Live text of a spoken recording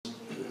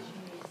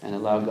and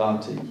allow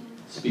God to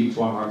speak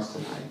to our hearts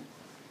tonight.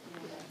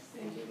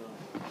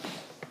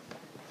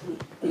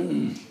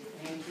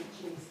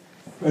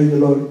 Praise the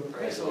Lord.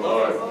 Praise the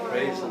Lord.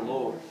 Praise the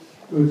Lord.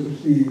 Good to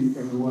see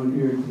everyone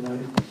here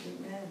tonight.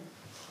 Amen.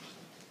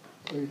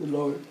 Praise the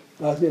Lord.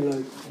 Nothing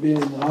like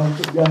being in the house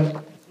of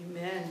God.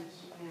 Amen.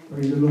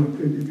 Praise the Lord.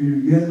 Good to be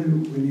together.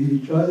 We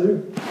need each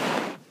other.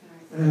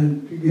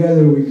 And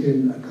together we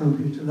can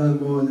accomplish a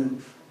lot more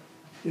than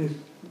just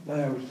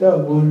by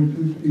ourselves, 1 or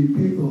 2, 3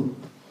 people.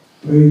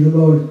 Praise the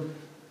Lord.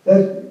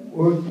 That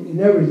works in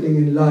everything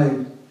in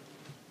life.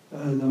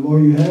 The more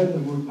you have, the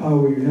more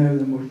power you have,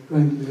 the more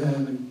strength you have.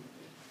 And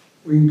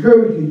we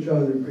encourage each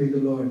other, praise the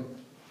Lord,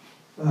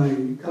 by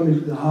coming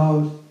to the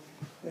house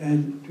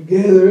and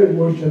together and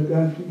worship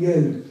God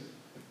together.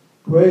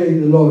 Praise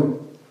the Lord.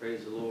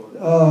 Praise the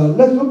Lord.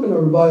 Let's open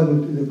our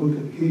Bible to the book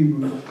of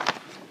Hebrews.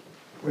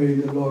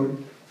 Praise the Lord.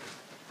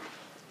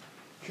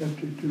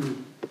 Chapter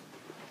 2.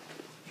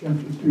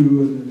 Chapter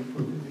 2 of the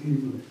book of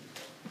Hebrews.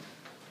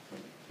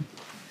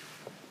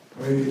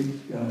 Praise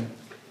God.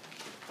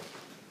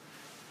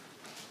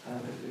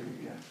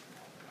 Hallelujah.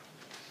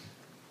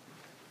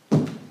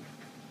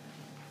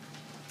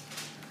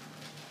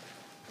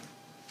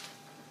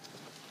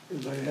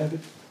 Everybody have it?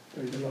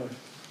 Praise the Lord.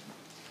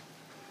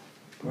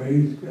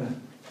 Praise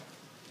God.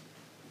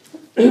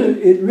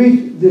 It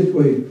reads this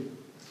way.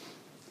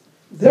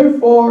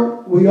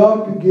 Therefore, we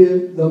ought to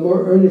give the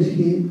more earnest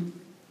heed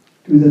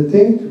to the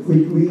things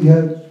which we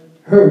have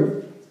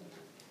heard,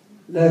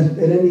 lest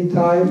at any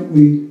time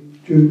we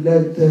should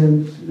let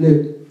them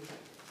slip.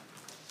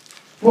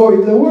 For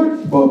if the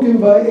word spoken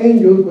by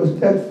angels was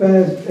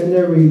steadfast in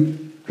every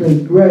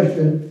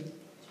transgression,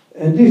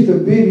 and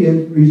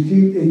disobedience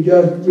received a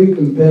just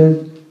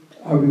recompense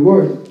of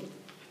reward. It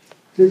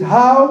says,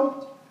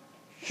 how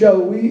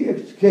shall we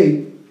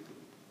escape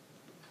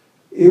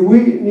if we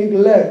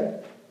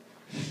neglect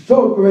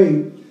so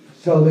great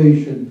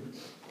salvation,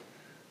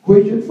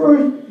 which at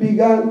first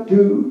began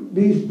to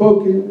be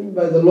spoken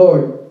by the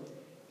Lord,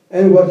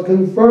 and was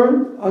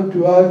confirmed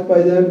unto us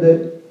by them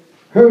that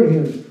heard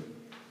him,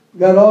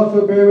 God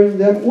also bearing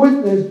them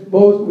witness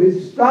both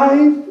with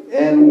signs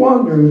and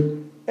wonders,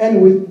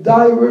 and with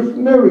divers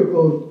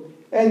miracles,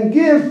 and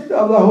gifts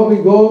of the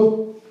Holy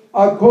Ghost,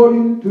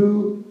 according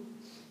to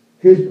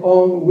his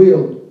own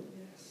will.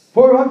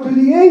 For unto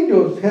the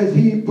angels has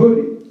he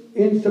put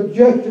in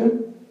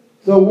subjection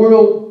the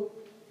world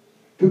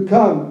to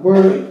come,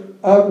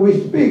 whereof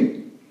we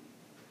speak.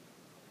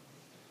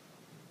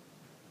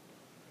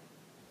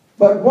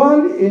 But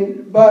one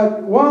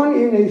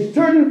in a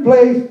certain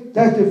place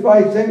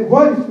testifies, saying,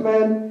 what is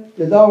man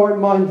that thou art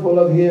mindful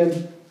of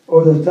him,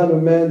 or the Son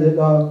of Man that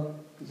thou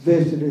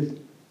visiteth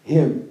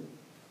him?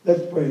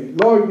 Let's pray.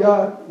 Lord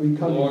God, we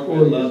come Lord, before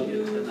we you. love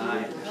you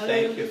tonight.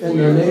 Thank you for In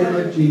your the name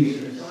word. of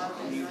Jesus.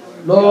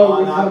 Lord,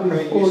 we God, I come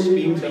pray before you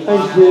speak with to my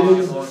thanksgiving.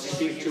 heart, Lord.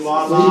 Speak to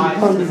our We lives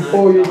come tonight.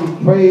 before you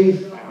with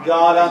praise.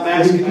 God, I'm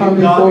asking you,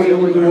 come God, before to you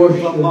with move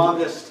worship.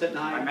 among us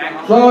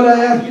tonight. Lord,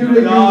 I ask you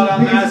that God,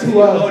 I'm you speak asking to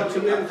you, us. Lord,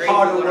 to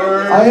impart a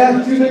word. I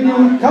ask you that you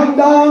would come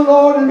down,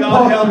 Lord, and God,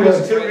 talk help to us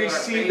us. to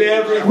receive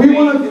everything. We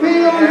want to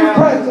feel your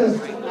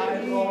presence.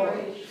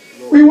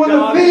 We want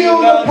God, to feel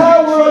we the love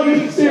power of you,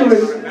 your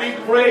Jesus. Spirit.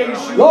 We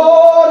praise you.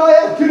 Lord, I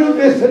ask you to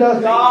visit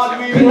us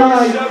God, we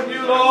tonight. worship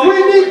you, Lord. We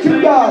need you,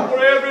 Thank God. you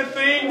for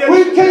everything that We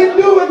you can't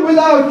do. do it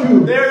without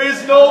you. There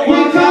is no We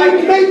one like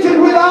can't you. make it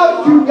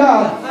without you,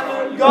 God.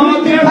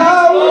 God, We there need is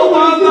power, no we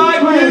one need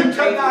like you strength.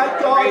 tonight,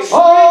 God.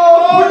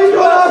 Oh, Speak, breathe Lord, on to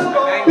us us,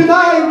 Lord.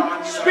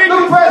 tonight. Speak The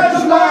a breath fresh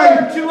of word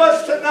life. to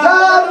us tonight.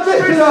 God, Let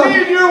us visit us.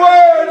 receive your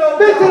word, oh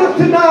Visit God. us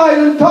tonight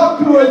and talk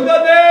to In us. the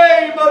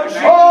name of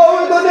Jesus.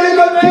 Oh, in the name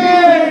of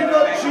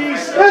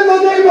Jesus. In the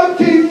name of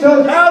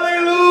Jesus.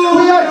 Hallelujah.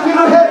 We ask you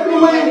to have your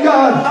way,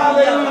 God.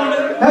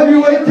 Hallelujah. Have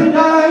your way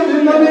tonight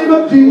in the name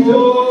of Jesus.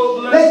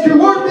 Oh, bless Let your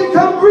word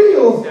become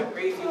real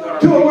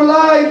to our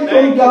lives,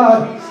 oh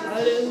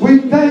God. We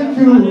thank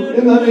you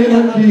in the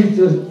name of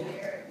Jesus.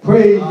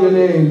 Praise your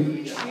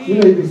name. You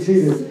may be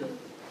seated.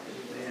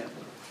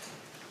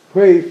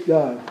 Praise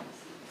God.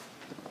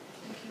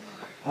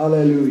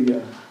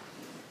 Hallelujah.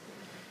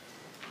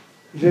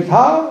 He says,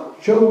 how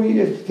shall we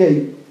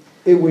escape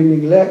if we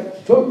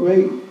neglect so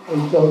great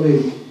a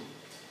salvation?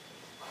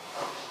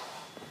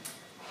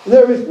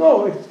 There is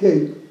no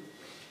escape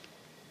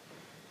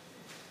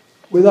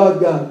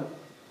without God.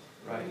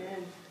 Right.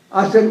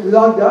 I said,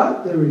 without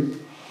God, there is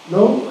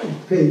no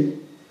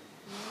escape.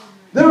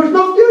 There is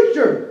no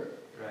future.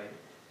 Right.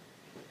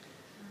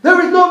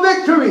 There is no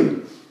victory.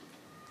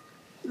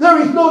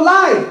 There is no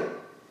life.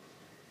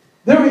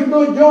 There is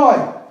no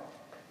joy.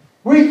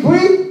 We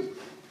breathe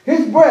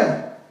His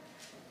breath.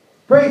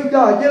 Praise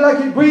God. Just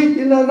like He breathed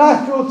in the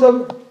nostrils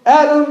of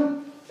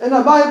Adam, and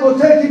the Bible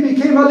says he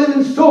became a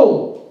living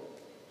soul.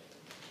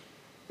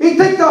 It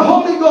takes the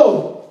Holy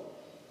Ghost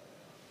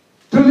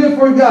to live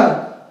for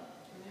God.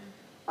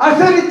 I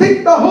said it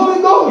takes the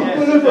Holy Ghost to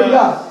live for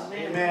God.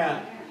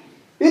 Amen.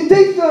 It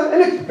takes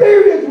an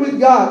experience with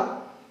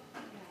God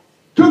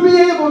to be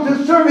able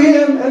to serve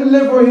Him and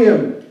live for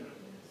Him.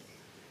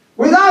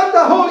 Without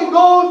the Holy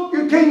Ghost,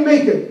 can't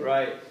make it.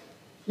 Right.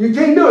 You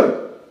can't do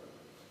it.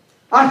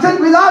 I said,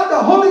 without the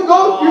Holy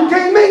Ghost, you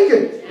can't make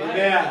it.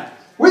 Amen.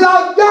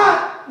 Without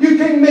God, you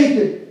can't make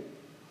it.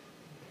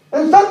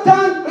 And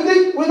sometimes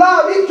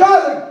without each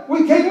other,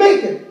 we can't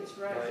make it. That's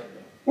right.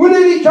 We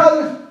need each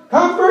other's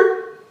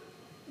comfort.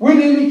 We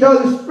need each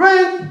other's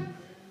strength.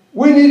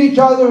 We need each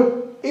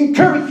other's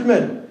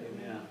encouragement.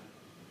 Amen.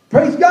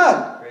 Praise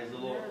God. Praise the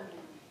Lord.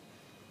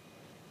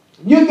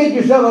 You get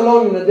yourself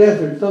alone in the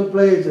desert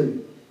someplace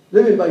and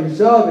living by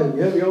yourself and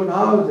you have your own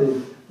house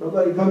and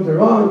nobody comes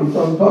around. You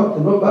don't talk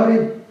to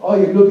nobody. All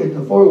you look at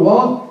the four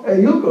walls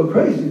and you'll go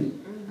crazy.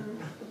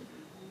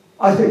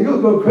 I said,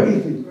 you'll go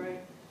crazy. Right.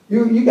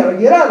 You got to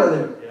get out of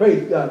there. Yeah.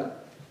 Praise God.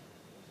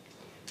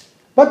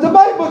 But the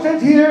Bible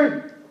says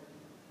here,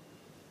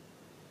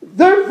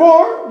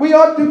 therefore we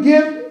ought to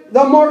give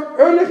the more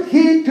earnest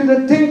heed to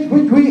the things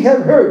which we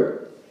have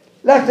heard,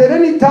 lest at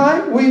any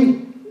time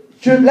we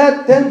should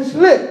let them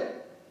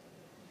slip.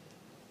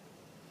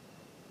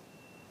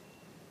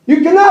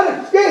 You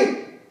cannot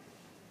escape.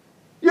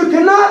 You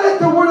cannot let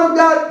the Word of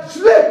God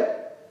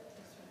slip.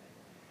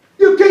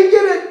 You can't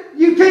get it.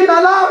 You can't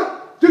allow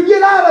it to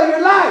get out of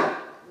your life,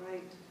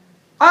 Right.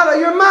 out of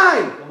your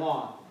mind. Come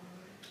on.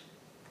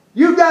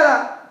 You got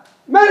to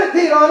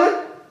meditate on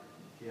it.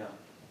 Yeah.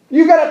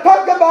 You got to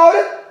talk about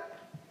it.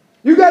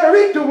 You got to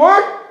read the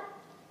Word.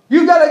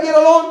 You got to get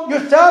alone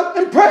yourself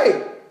and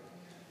pray.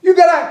 You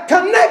got to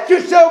connect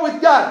yourself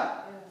with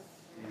God.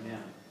 Amen.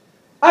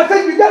 I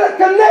think you got to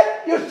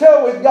connect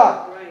yourself with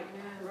God. Right.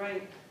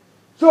 Right.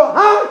 So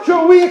how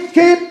shall we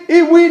escape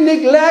if we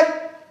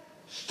neglect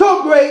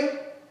so great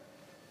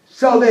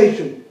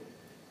salvation?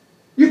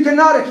 You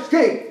cannot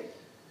escape.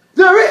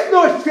 There is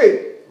no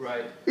escape.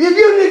 Right. If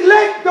you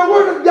neglect the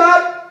Word of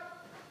God,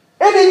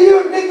 and if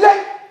you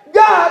neglect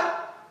God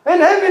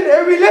and having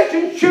a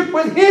relationship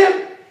with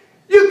Him,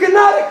 you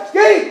cannot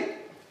escape.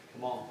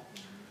 Come on.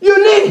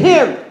 You need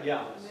Him.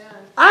 Yeah.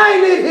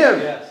 I need Him.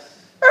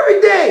 Yes.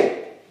 Every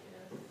day.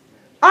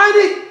 I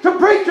need the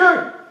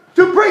preacher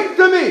to preach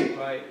to me.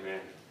 Right.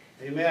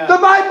 Amen. The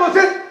Bible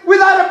says,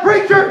 without a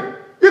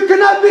preacher, you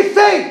cannot be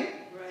saved.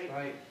 Right.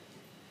 Right.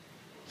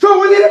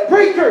 So we need a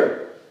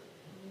preacher.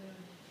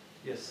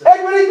 Yes, sir.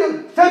 And we need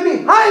to stand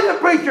behind the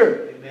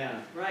preacher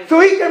Amen. Right. so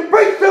he can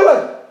preach to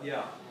us.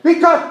 Yeah.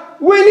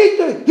 Because we need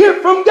to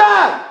hear from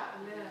God.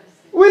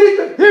 We need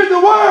to hear the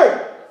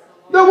Word.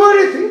 The Word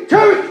is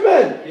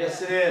encouragement.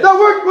 Yes, it is. The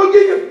Word will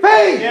give you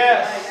faith.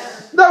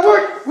 Yes. The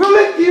Word will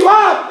lift you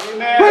up.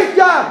 Amen. Praise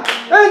God.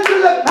 And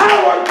through the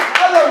power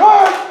of the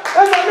Word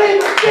and the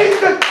name of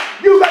Jesus,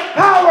 you got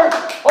power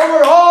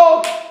over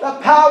all the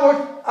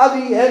powers of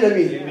the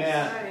enemy.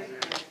 Amen.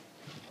 Right.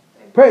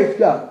 Praise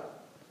God.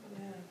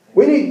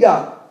 We need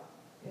God.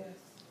 Yes.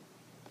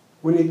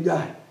 We need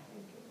God.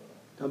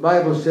 The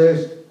Bible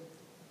says, in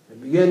the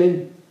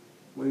beginning,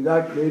 when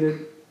God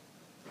created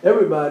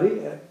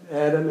everybody,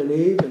 Adam and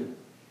Eve, and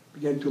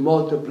began to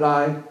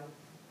multiply,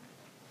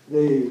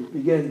 they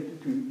began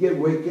to get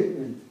wicked,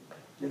 and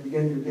they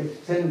began to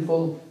get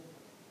sinful,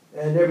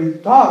 and every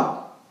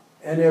thought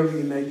and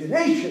every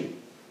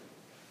imagination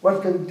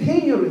was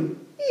continually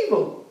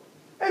evil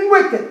and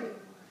wicked.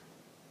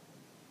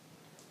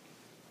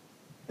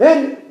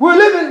 And we're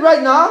living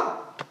right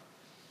now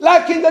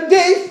like in the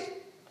days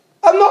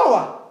of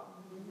Noah.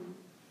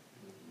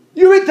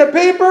 You read the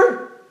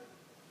paper,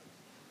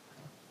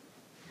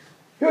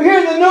 you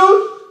hear the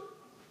news.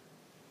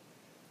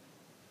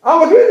 I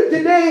was reading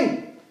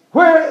today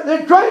where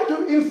they're trying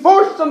to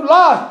enforce some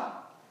laws.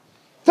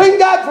 Thank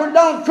God for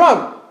Donald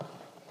Trump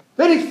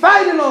that he's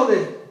fighting all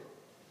this.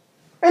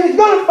 And he's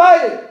going to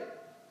fight it.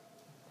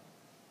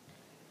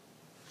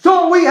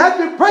 So we have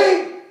to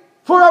pray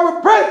for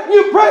our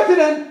new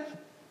president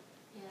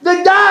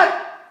that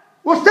God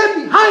will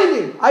stand behind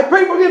him. I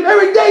pray for him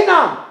every day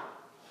now.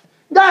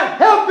 God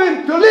help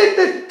him to lead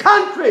this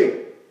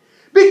country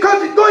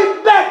because it's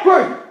going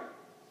backwards.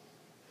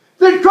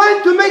 They're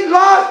trying to make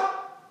laws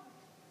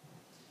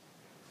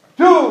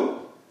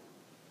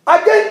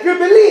against your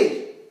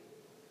beliefs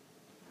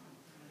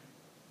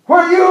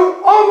where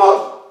you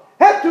almost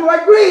have to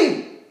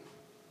agree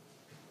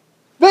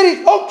that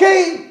it's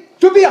okay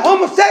to be a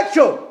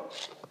homosexual.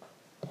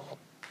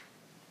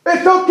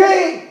 It's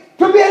okay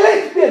to be a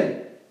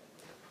lesbian.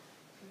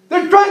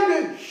 They're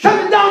trying to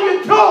shove it down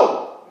your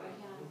throat.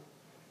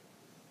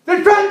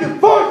 They're trying to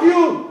force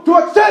you to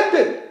accept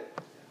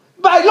it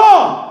by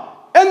law.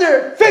 And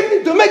they're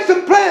fixing to make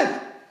some plans.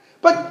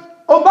 But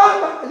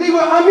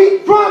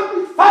Trump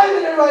is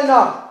fighting it right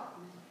now.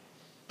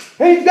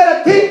 And he's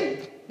got a team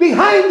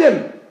behind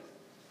him.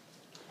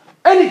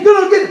 And it's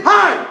going to get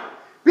hard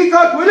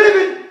because we're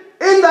living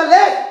in the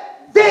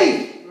last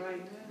days.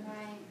 Right.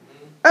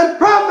 And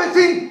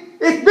prophecy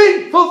is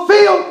being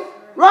fulfilled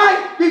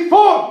right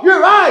before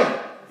your eyes.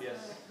 Yes.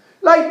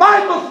 Like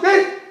Bible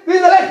says, in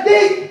the last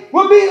days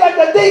will be like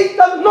the days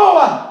of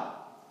Noah.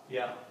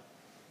 Yeah.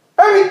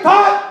 Every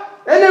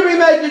thought and every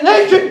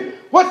imagination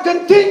was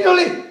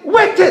continually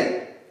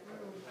wicked.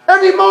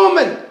 Every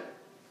moment,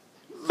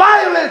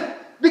 violence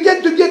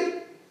began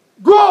to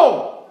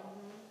grow.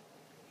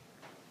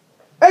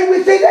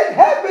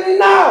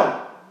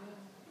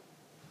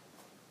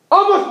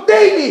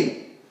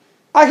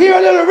 I hear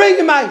a little ring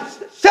in my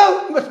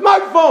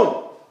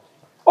smartphone.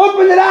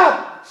 Open it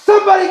up.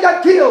 Somebody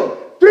got killed.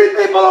 3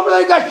 people over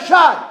there got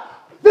shot.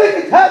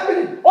 This is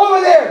happening over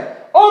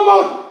there.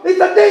 Almost, it's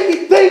a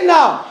daily thing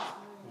now.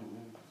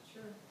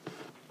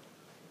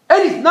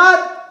 And it's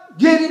not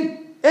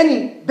getting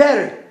any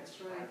better.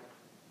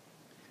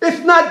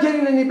 It's not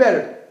getting any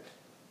better.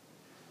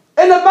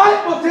 And the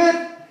Bible says,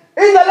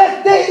 in the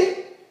last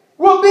days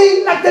will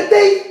be like the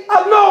days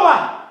of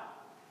Noah.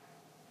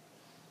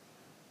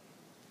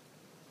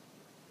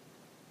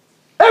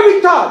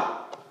 Every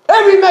thought,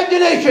 every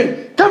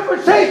imagination,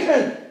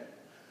 conversation.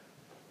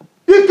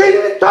 You can't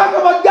even talk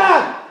about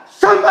God.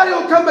 Somebody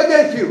will come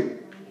against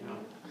you.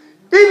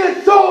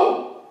 Even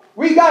so,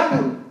 we got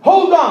to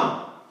hold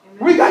on.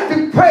 We got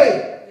to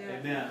pray.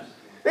 Amen.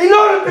 In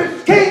order to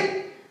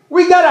escape,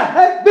 we got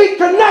to be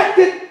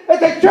connected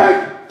as a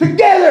church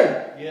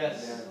together.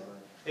 Yes.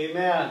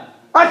 Amen.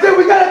 I said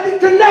we got to be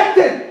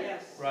connected.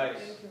 Yes. Right.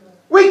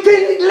 We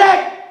can't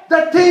neglect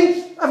the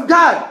things of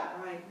God.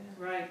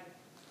 Right.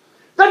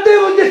 That they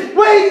will just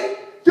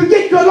wait to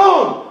get you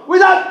alone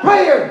without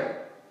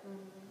prayer.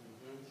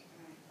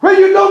 When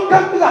you don't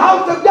come to the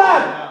house of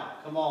God. Yeah.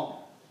 Come on.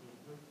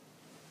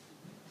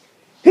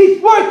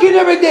 He's working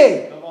every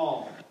day. Come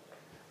on.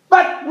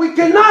 But we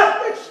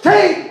cannot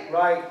stay.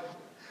 Right.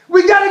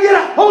 We got to get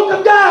a hold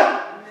of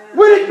God.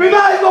 We need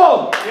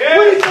revival. Yes.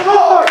 We need the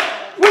Lord.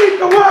 We need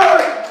the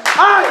Word.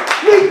 I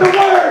need the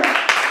Word.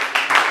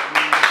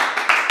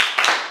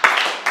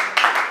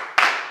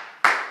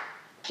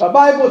 The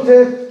Bible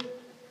says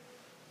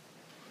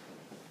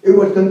it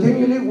was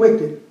continually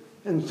wicked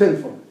and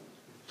sinful.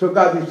 So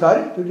God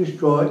decided to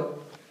destroy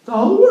the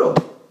whole world.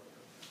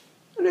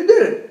 And He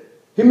did it.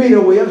 He made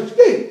a way of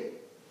escape.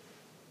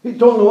 He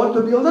told Noah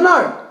to build an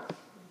ark.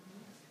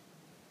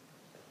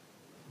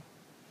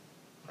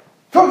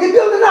 So he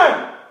built an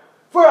ark.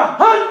 For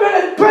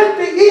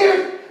 120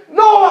 years,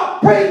 Noah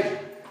preached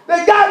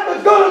that God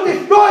was going to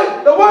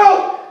destroy the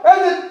world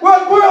and the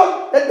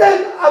world. And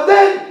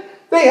then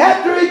they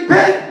had to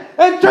repent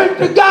and turn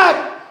to God,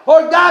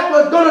 or God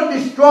was going to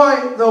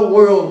destroy the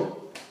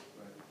world.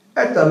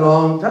 That's a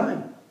long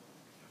time.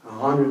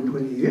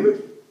 120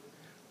 years.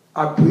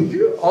 A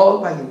preacher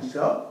all by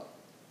himself.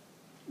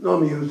 No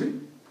music.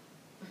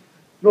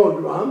 No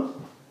drums.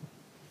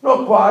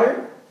 No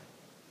choir.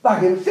 By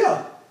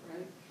himself.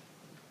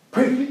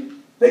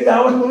 Preaching that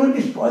God was going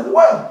to destroy the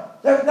world.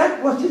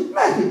 That was his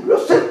message. Real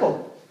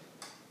simple.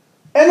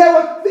 And that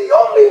was the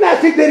only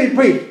message that he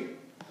preached.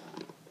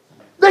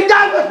 That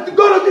God was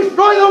going to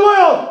destroy the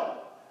world.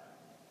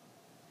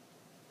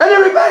 And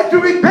everybody to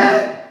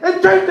repent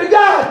and turn to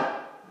God.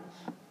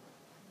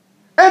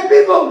 And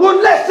people would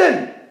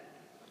listen.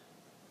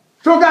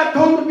 So God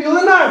told them to build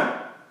an ark.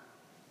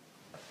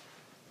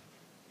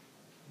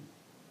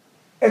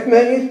 As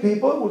many as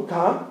people would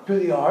come to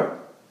the ark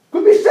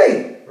could be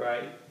saved.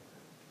 Right.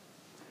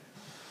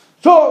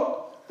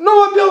 So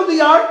Noah built the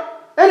ark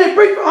and it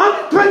preached for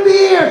 120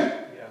 years.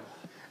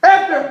 Yeah.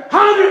 After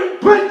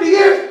 120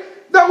 years,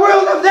 the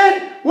world of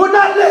then would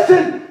not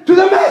listen to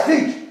the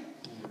message.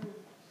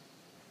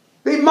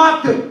 They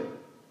mocked him.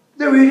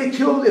 They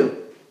ridiculed him.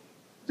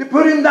 They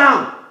put him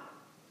down.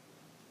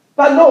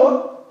 But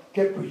Noah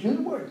kept preaching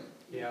the word.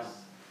 Yeah.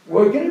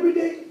 Working every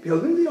day,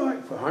 building the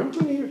ark for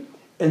 120 years,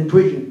 and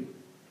preaching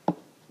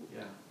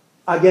Yeah.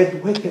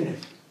 against wickedness.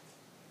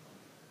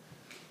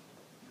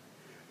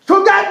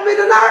 So God made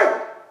an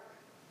ark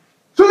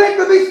so they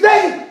could be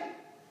saved.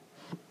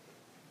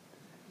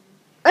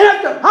 And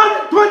after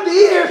 120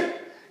 years,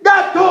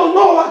 God told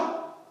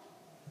Noah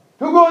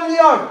to go in the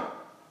ark.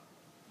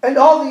 And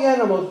all the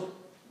animals,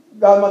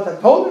 God must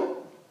have told him.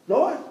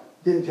 Noah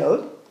didn't tell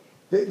him.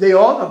 They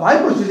all, the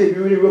Bible says, if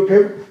you really look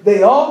carefully,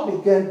 they all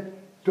began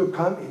to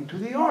come into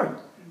the ark.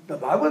 The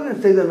Bible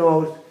didn't say that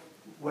Noah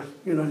was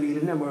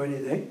leading them or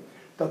anything.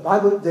 The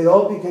Bible, they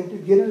all began to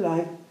get in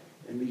line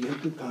and began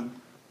to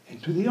come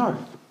into the ark.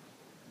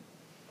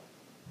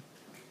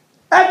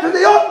 After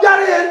they all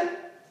got in,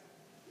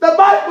 the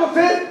Bible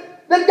says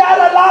that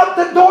God allowed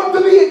the door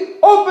to be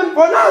open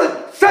for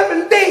another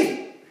 7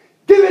 days,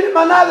 giving him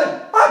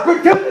another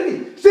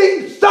opportunity.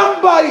 See,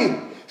 somebody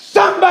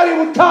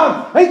would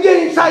come and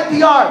get inside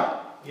the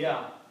ark.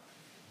 Yeah.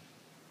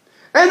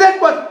 And that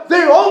was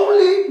their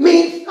only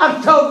means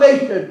of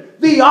salvation,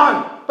 the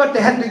ark. But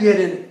they had to get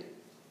in it.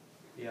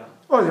 Yeah.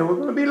 Or they were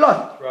going to be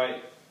lost.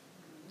 Right.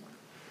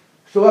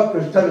 So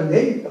after 7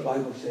 days, the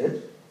Bible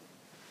says,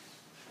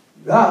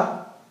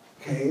 God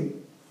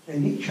came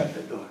and he shut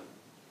the door.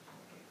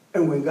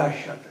 And when God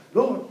shut the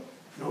door,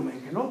 no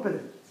man can open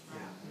it.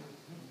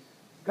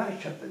 God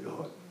shut the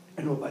door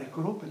and nobody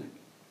could open it.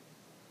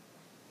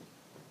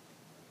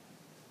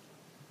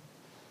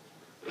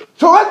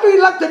 So after he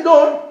locked the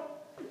door,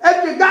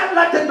 after God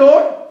locked the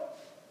door,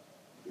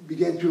 it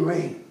began to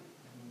rain.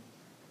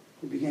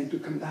 It began to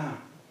come down.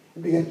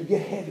 It began to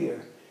get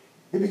heavier.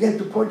 It began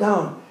to pour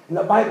down. And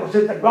the Bible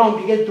says the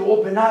ground began to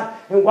open up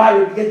and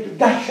water began to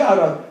gush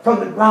out from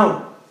the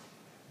ground.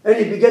 And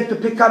he began to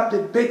pick up the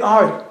big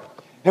ark.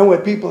 And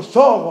when people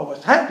saw what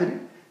was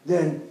happening,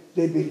 then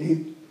they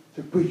believed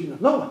the preaching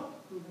of Noah.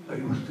 But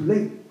it was too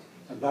late.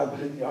 The Bible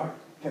said the ark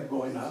kept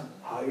going up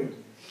higher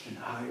and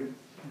higher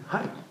and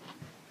higher.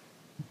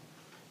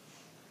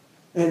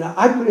 And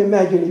I could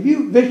imagine if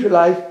you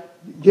visualize,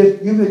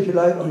 just you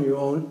visualize on your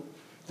own,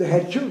 they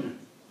had children.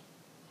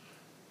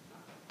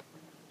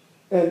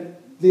 And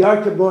the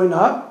ark kept going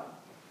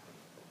up.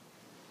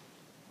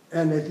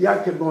 And as the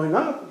ark kept going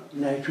up,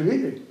 naturally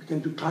they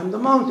began to climb the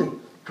mountain,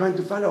 trying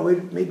to find a way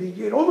to maybe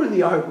get over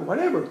the ark or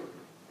whatever.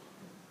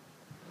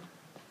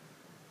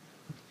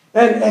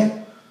 And as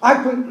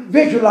I could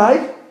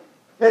visualize,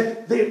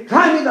 as they're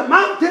climbing the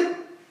mountain,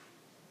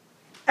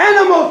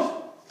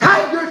 animals,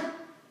 tigers,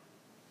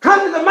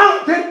 climbing the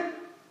mountain,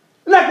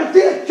 and I could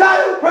see a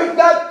child, praise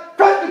God,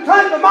 trying to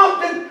climb the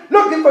mountain,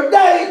 looking for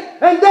daddy,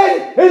 and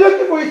then he's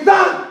looking for his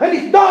son and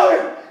his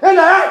daughter, and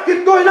the ark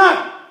keeps going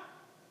up.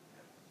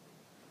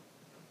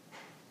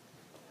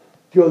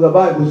 Till the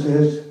Bible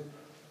says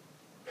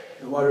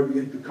the water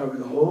began to cover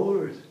the whole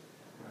earth.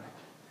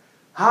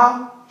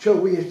 How shall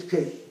we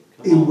escape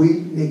if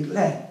we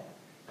neglect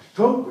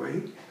so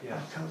great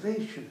a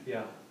salvation?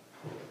 Yeah.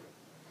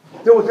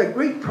 There was a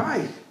great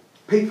price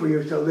paid for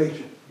your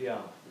salvation.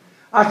 Yeah.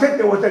 I said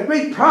there was a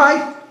great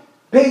price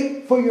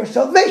paid for your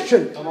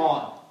salvation. Come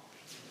on.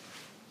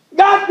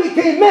 God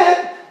became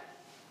man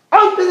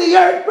unto the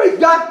earth, praise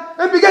God,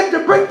 and began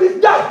to preach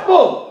His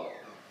gospel.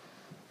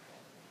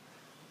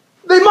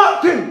 They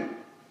mocked Him.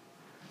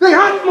 They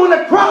hung Him on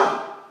the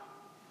cross.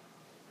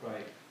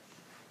 Right.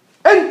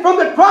 And from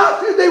the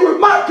cross, they were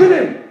mocking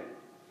Him.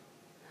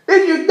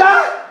 If you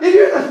die, if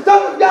you're the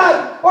Son of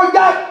God, or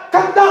God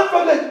come down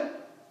from the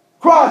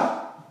cross.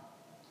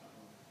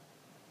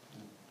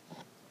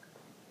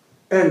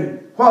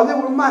 And while they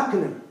were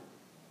mocking Him,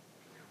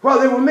 while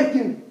they were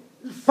making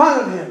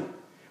fun of Him,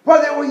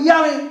 while they were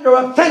yelling their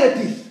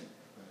obscenities,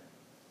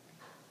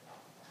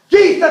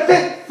 Jesus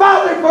said,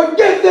 Father,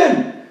 forgive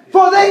them,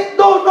 for they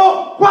don't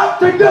know what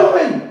they're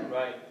doing.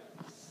 Right.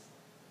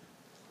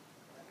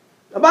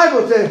 The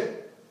Bible says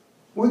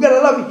we got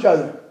to love each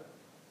other.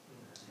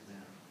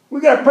 We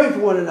got to pray for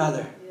one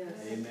another. Yes.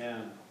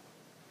 Amen.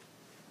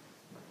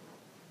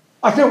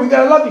 I said we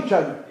got to love each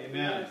other.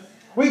 Amen.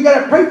 We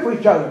got to pray for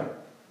each other.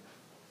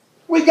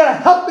 We got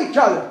to help each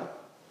other.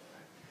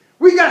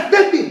 We got to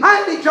stand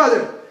behind each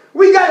other.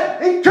 We got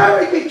to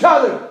encourage each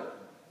other.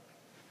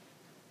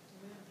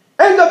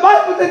 And the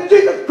Bible said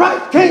Jesus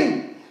Christ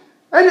came.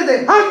 And as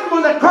they hung Him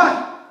on the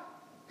cross,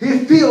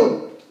 He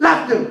still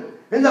loved them.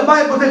 And the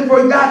Bible says,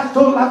 for God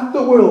so loved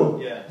the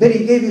world that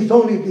He gave His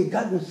only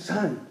begotten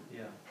Son.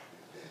 Yeah.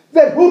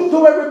 That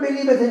whosoever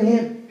believeth in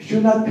Him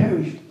should not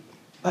perish,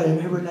 but have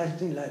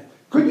everlasting life.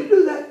 Could you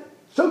do that?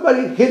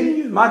 Somebody hitting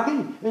you, mocking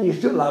you, and you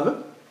still love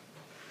Him?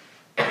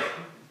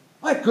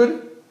 I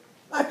couldn't.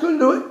 I couldn't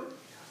do it.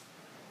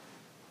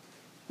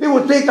 It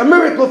would take a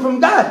miracle from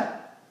God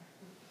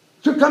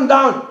to come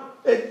down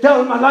and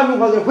tell them I love Him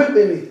while they're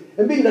whipping me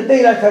and beating the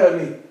daylight out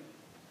of me.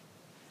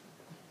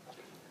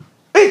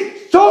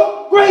 It's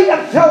so great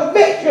a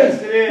salvation.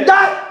 Yes,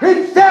 God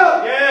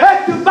Himself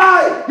had to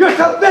buy your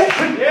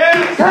salvation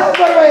in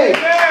Calvary.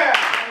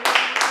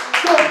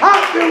 So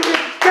how do we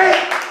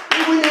escape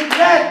if we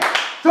neglect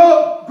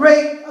so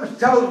great a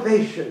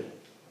salvation?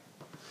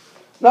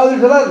 Now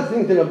there's a lot of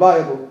things in the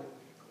Bible.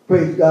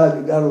 Praise God,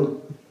 that God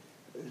will,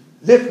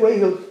 this way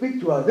He'll speak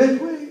to us, this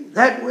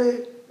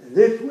way, and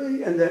this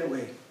way, and that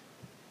way.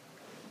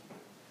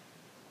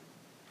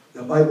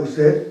 The Bible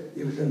says,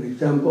 it was an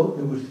example,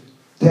 there was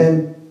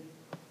 10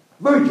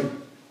 virgins.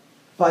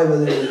 5 of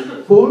them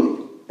were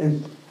foolish,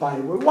 and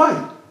 5 were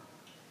wise.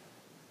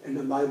 And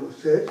the Bible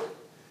says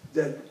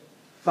that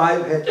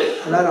 5 had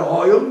a lot of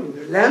oil in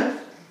their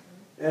lamps,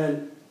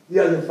 and the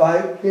other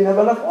 5 didn't have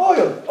enough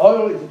oil.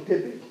 Oil is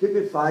a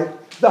typifies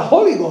the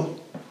Holy Ghost.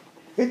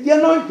 It's the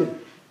anointing.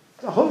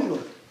 The Holy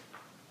Ghost.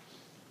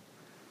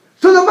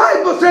 So the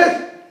Bible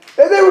says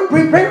that they were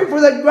preparing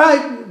for the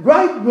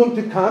bridegroom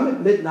to come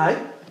at midnight.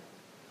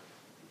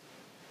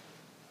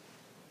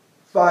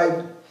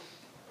 5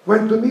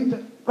 went to meet the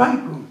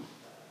bridegroom.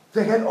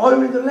 They had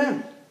oil in the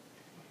lamp.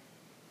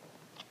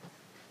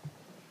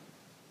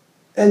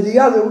 And the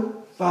other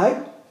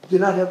 5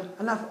 did not have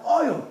enough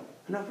oil,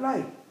 enough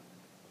light.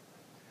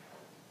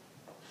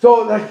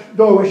 So the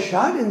door was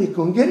shut and they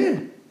couldn't get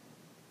in.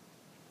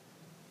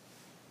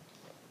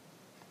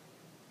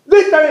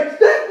 These are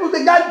examples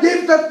that God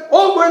gives us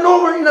over and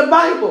over in the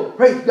Bible.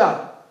 Praise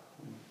God.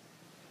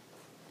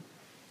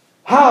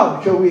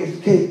 How shall we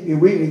escape if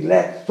we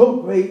neglect so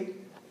great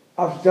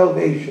of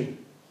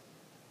salvation?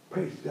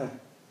 Praise God.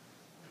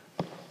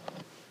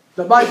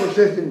 The Bible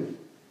says in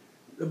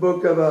the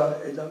book of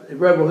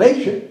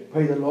Revelation,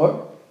 praise the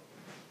Lord,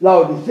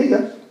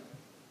 Laodicea,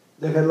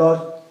 they had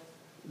lost,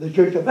 the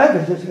church of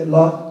Ephesus had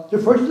lost their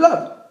first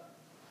love.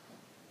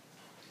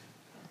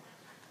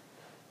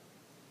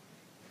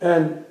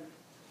 And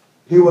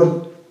he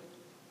told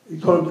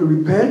them to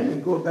repent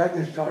and go back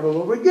and start all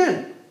over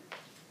again.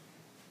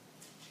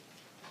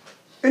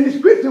 In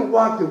this Christian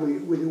walk that we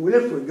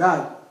live for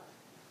God,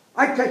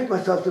 I catch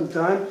myself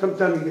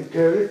sometimes you get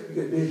careless, you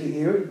get busy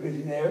here, you get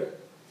busy there.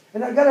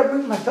 And I got to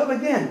bring myself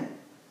again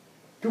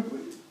to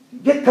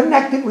get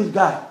connected with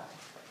God.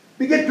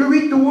 Begin to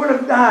read the Word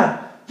of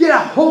God. Get a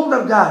hold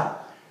of God.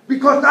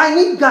 Because I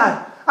need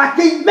God. I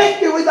can't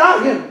make it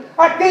without Him.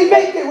 I can't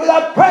make it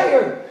without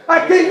prayer.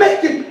 I can't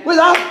make it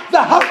without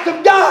the house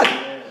of God.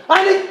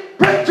 I need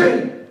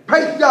preaching.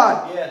 Praise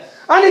God. Yes.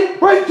 I need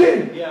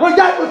preaching where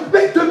God will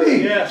speak to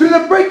me through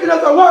the preaching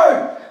of the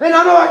Word. And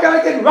I know I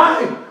got to get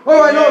right.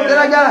 Or I know that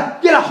I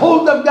got to get a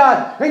hold of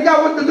God. And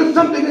God wants to do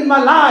something in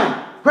my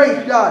life.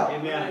 Praise God.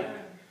 Amen.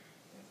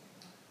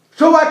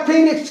 So I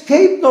can't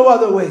escape no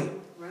other way.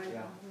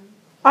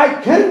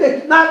 I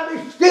cannot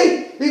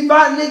escape if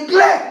I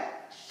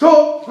neglect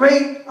so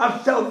great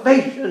of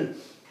salvation.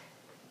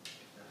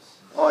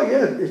 Oh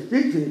yes, it's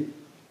easy.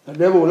 The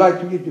devil would like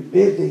to get you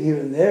busy here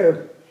and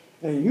there.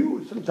 And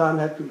you sometimes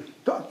have to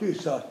talk to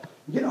yourself,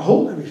 get a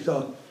hold of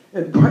yourself,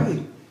 and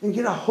pray, and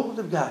get a hold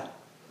of God.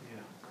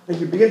 And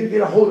you begin to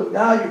get a hold of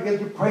God, you begin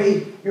to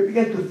pray, you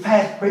begin to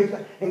fast, praise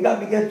God, and God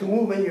begins to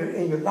move in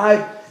your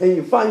life, and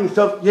you find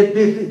yourself get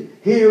busy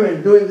here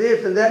and doing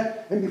this and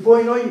that, and before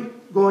you know it, you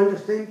go into the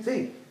same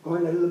thing,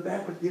 going a little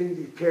backwards,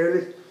 getting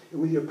careless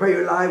with your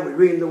prayer life, with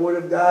reading the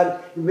Word of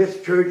God, you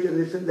miss church and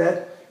this and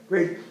that.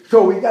 Praise.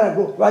 So we got to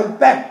go right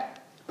back.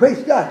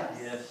 Praise God.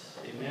 Yes.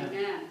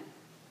 Amen.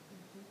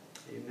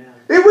 Amen.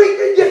 If we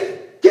can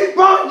just keep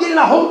on getting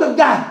a hold of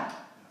God.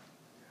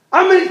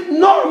 I mean, it's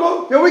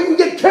normal that we can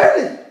get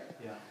careless.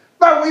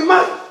 But we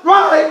must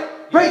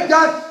strive, praise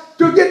God,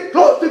 to get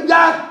close to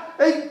God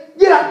and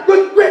get a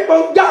good grip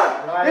on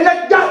God. Right. And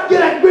let God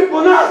get a grip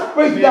on us,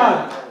 praise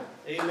God.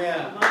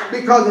 Amen.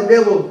 Because the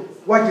devil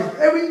watches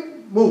every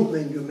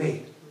movement you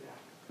make.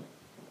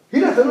 He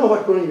doesn't know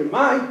what's going on in your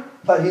mind,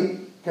 but he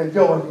can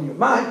tell what's in your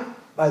mind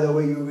by the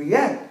way you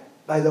react,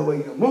 by the way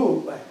you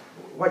move, by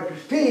what you're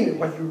seeing,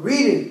 what you're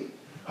reading,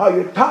 how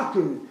you're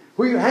talking,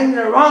 who you're hanging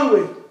around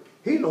with.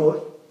 He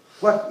knows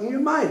what's in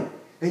your mind.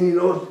 And he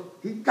knows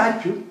he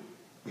got you.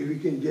 If you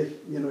can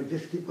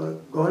just keep on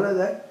going like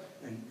that,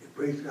 and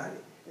praise God,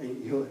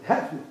 and He'll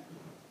have you.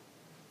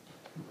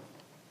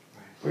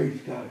 Praise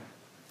God.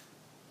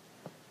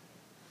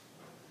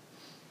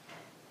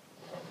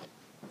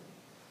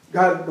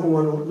 God don't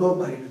want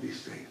nobody to be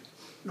saved.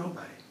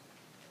 Nobody.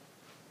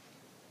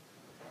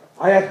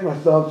 I ask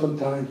myself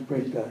sometimes,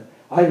 praise God,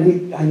 I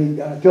need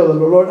God. I tell the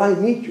Lord, I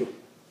need you.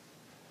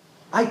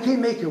 I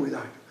can't make it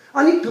without you.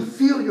 I need to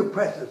feel your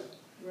presence.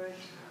 Right.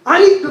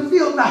 I need to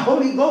feel the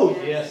Holy Ghost.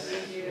 Yes.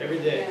 Every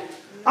day.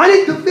 I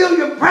need to feel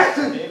your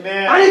presence.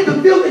 Amen. I need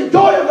to feel the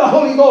joy of the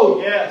Holy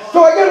Ghost. Yes.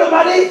 So I get on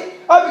my knees,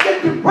 I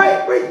begin to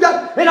pray, praise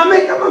God, and I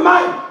make up my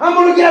mind, I'm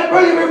going to get up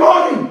early every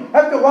morning.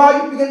 After a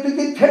while, you begin to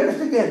get careless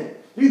again.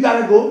 You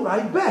got to go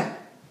right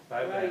back.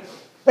 Right.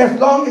 As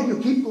long as you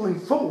keep going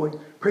forward,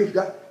 praise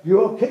God,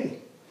 you're okay.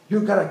 You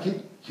got to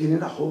keep getting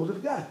a hold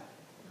of God.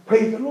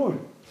 Praise the Lord.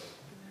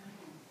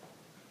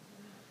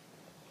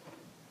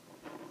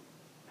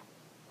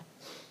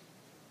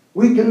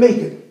 We can make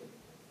it.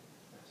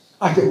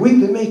 I said, we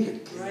can make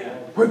it.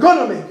 Right. We're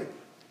going to make it.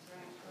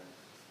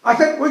 I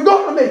said, we're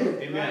going to make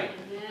it. Amen.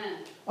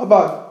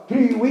 About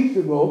 3 weeks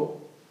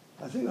ago,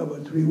 I think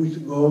about 3 weeks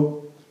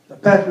ago, the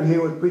pastor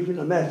here was preaching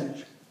a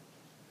message.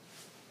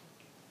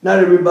 Not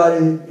everybody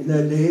in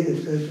that day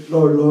that says,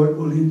 Lord, Lord,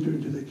 will enter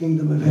into the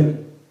kingdom of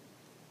heaven.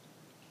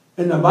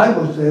 And the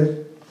Bible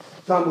says,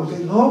 some will say,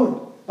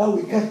 Lord, but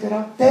we casted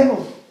out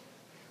devils.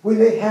 We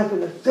laid hands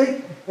on the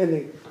sick,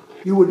 and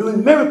you were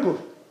doing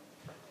miracles.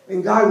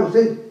 And God will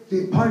say,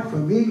 depart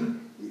from me,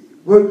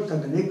 workers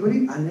of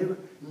iniquity, I never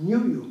knew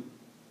you.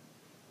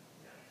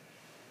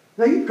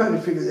 Now you're trying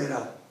to figure that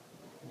out.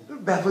 It'll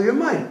baffle your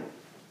mind.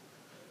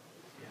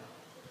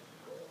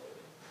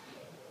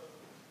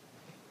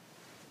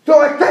 So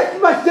I catch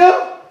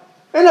myself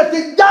and I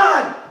say,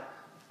 God,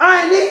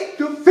 I need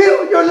to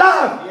feel your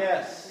love.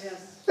 Yes.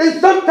 And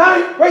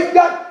sometimes, praise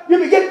God, you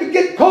begin to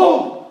get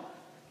cold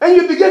and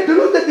you begin to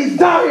lose the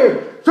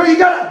desire. So you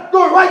got to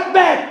go right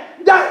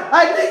back. God,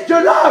 I need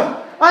your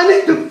love. I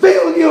need to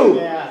feel you.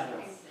 Yeah.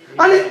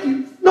 I need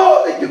to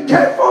know that you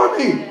care for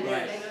me.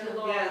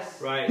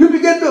 Right. You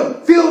begin to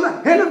feel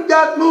the hand of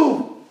God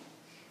move.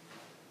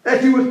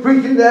 As he was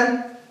preaching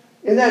that,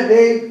 in that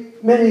day,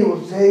 many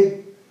will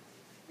say,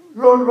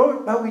 Lord,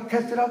 Lord, but we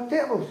casted out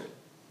devils.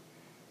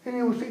 And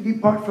he will say,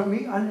 depart from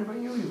me, I never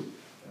knew you.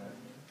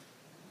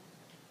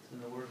 It's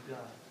in the Word of God.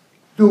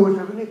 Doers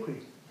of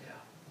iniquity.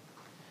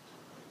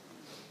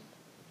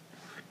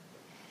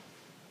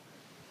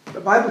 The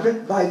Bible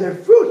said, by their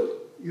fruit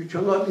you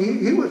shall not.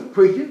 He was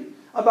preaching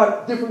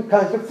about different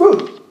kinds of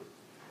fruit.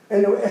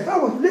 And as I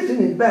was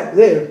listening back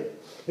there,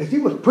 as he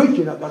was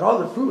preaching about all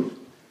the fruits,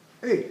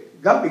 hey,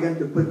 God began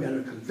to put me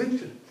under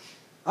conviction.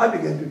 I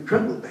began to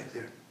tremble back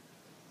there.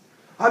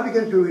 I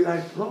began to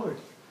realize, Lord,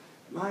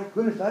 my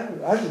goodness, I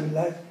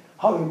realized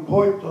how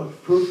important those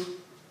fruits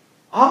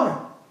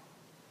are.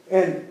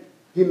 And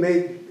he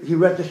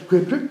read the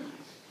scripture.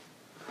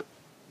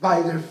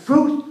 By their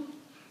fruits,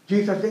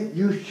 Jesus said,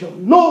 you shall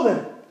know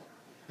them.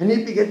 And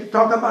he began to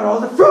talk about all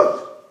the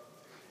fruits.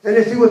 And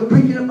as he was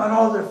preaching about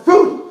all the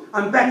fruits,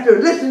 I'm back there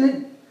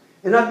listening.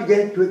 And I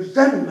began to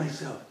examine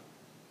myself.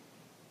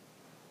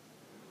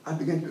 I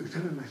began to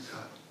examine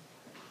myself.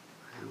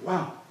 I said,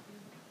 wow,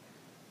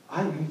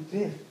 I need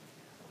this.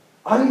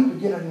 I need to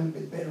get a little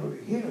bit better over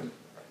here.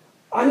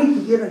 I need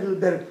to get a little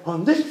better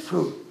on this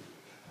fruit.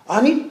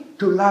 I need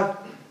to love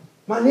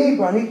my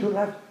neighbor. I need to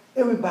love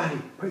everybody.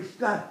 Praise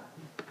God.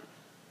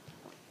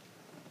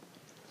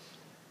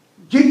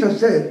 Jesus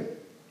said,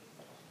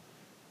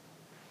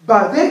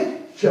 by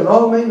this shall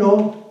all men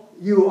know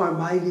you are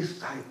my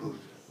disciples.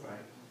 Right.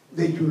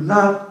 That you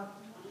love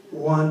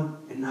one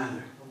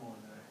another.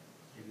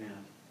 Amen.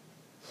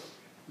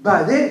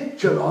 By this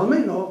shall all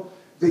men know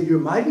that you're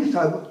my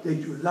disciples, that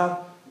you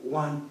love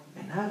one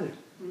another.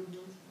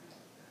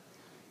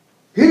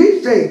 He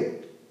didn't say,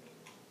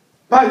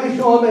 by this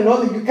shall all men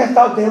know that you cast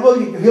out devils,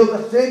 you heal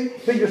the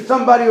sick, that you're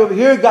somebody over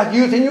here, God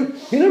using you.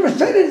 He never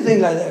said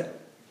anything like that.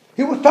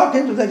 He was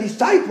talking to the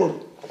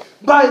disciples.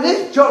 By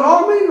this shall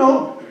all men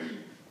know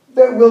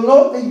that will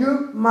know that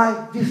you're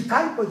my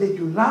disciples, that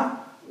you love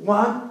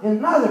one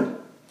another.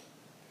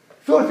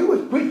 So as he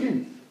was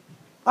preaching,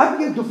 I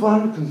began to fall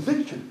under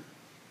conviction.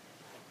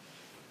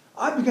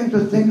 I began to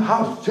think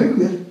how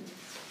serious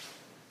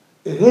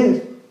it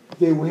is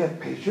that we have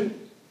patience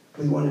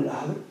with one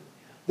another,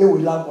 that we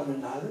love one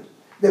another,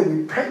 that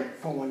we pray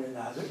for one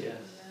another, Yes.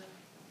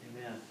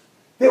 Amen.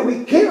 that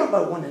we care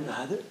about one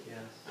another,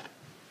 Yes.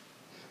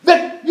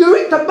 that you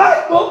read the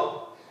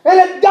Bible and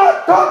let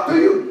God talk to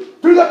you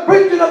through the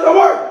preaching of the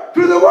Word,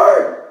 through the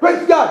Word.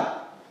 Praise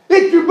God.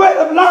 It's your bread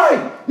of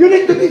life. You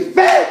need to be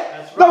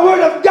fed the Word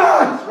of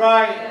God. That's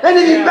right. And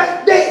if you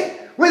spend days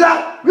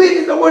without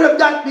reading the Word of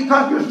God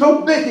because you're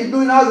so busy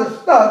doing other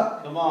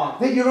stuff, Come on.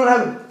 then you don't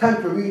have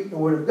time to read the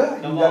Word of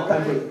God. Come You got on.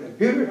 time for your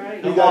computer. Right.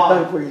 You Come got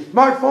on. time for your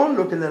smartphone,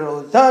 looking at it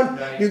all the time.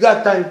 Right. You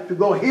got time to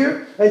go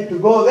here and to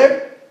go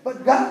there.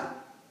 But God,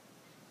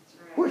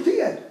 where's He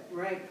at?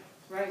 Right.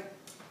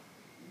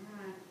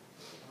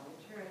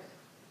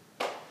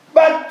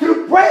 But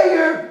through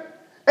prayer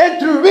and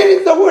through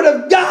reading the Word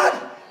of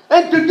God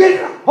and to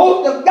get a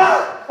hold of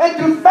God and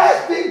through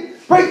fasting,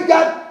 praise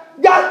God,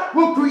 God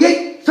will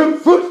create some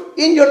fruit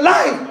in your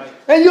life. Right.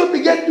 And you'll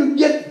begin to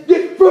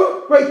get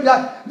fruit, praise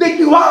God, that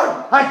you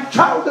are a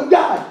child of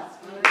God.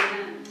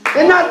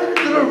 And not that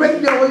it's going to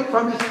rip you away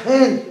from His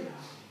hand.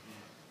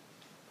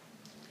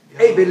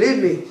 Hey,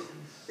 believe me,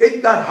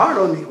 it got hard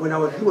on me when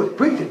he was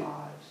preaching.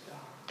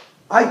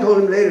 I told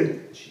him later,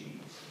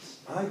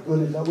 my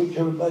goodness, I wish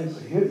everybody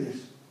could hear this.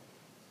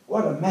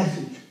 What a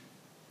message.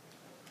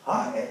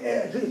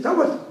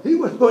 He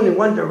was going in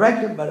one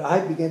direction, but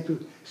I began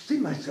to see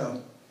myself.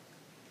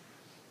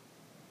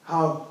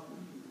 How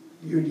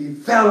you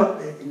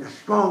develop in a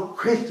strong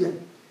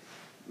Christian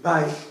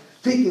by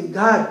seeking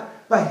God,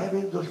 by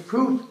having those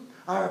fruits,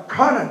 our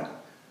product,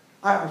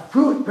 our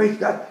fruit, praise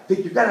God,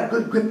 that you got a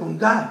good grip on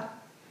God,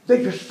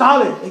 that you're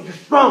solid, that you're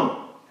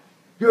strong.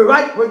 You're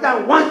right where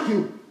God wants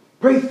you.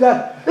 Praise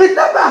God. It's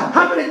not about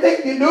how many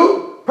things you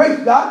do. Praise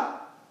God.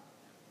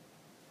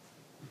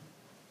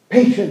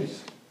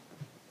 Patience.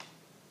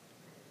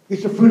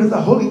 It's the fruit of the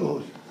Holy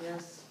Ghost.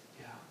 Yes.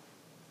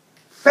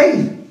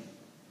 Faith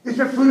is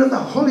the fruit of the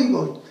Holy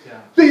Ghost. Yeah.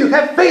 Do you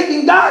have faith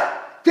in God?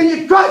 Can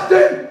you trust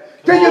Him?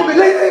 Can you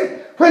believe Him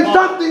when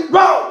something's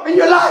wrong in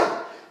your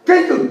life?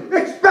 Can you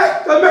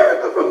expect a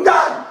miracle from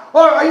God?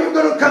 Or are you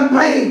going to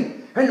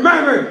complain and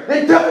murmur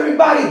and tell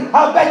everybody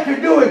how bad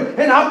you're doing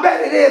and how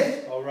bad it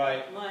is? All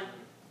right. Come on.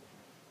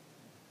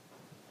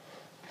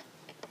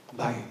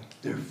 By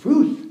their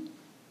fruits.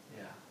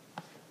 Yeah.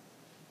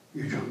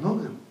 You shall know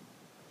them.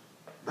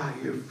 By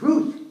your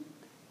fruits.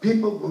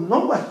 People will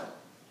know us.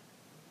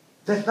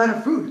 That's not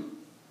a fruit.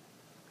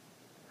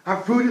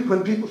 Our fruit is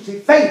when people see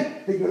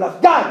faith, that you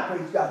love God,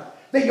 praise God.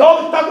 That you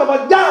always talk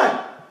about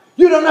God.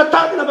 You're not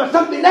talking about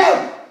something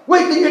else,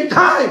 wasting your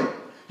time.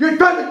 You're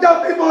trying to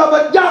tell people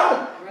about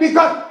God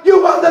because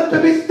you want them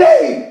to be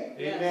saved.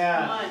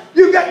 Amen.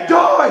 You got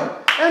joy,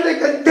 and they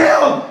can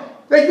tell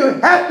that you're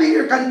happy,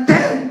 you're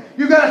content.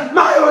 You got a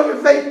smile on your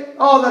face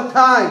all the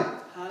time.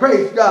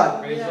 Praise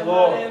God. Praise the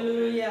Lord.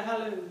 Hallelujah.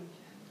 Hallelujah.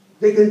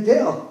 They can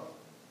tell.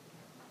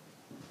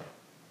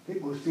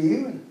 People see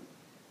you.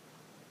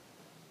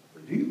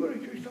 Do you go to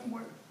church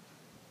somewhere?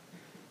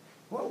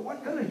 Well,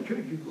 what kind of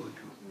church you go to?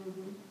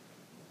 Mm-hmm.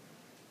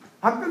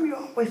 How come you're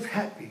always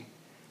happy?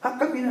 How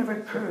come you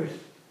never curse?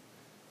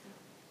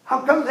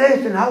 How come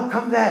this and how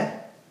come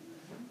that?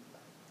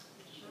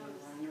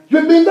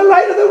 You're being the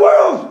light of the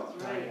world.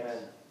 Right.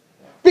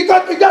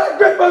 Because you got a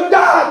grip on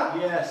God.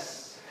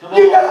 Yes. Come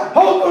You on. got a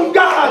hold on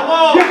God. Come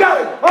on. You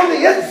got it on the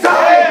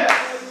inside.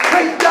 Yes.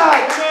 Praise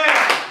God. Amen.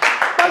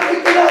 But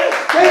we cannot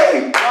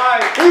escape.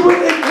 Right. We will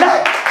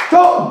neglect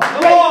so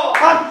great on.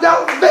 our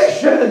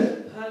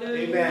salvation.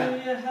 Hallelujah. Amen.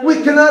 Hallelujah.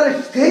 We cannot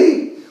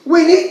escape.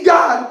 We need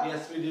God.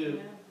 Yes, we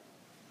do.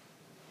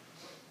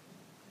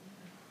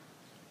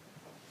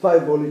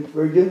 5 Holy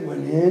Virgins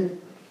went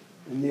in,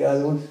 and the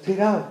other ones stayed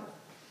out.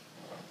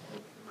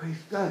 Praise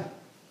God.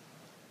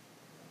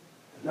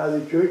 Now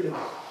the church of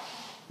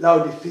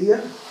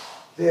Laodicea,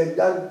 they had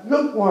got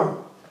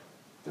lukewarm.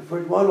 The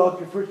first one lost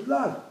the first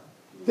love.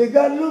 They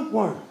got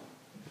lukewarm.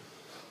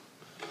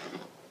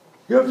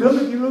 You ever feel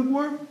like you're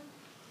lukewarm?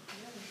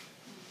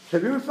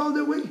 Have you ever felt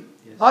that way?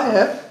 Yes. I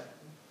have.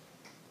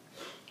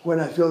 When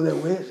I feel that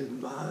way, I said,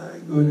 my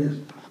goodness,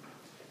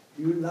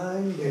 you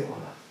lying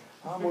devil.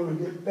 I'm going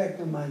to get back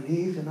on my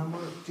knees and I'm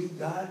going to see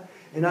God.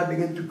 And I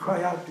begin to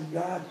cry out to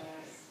God.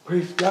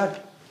 Praise God.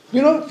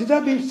 You know, since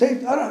I've been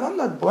saved, I'm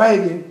not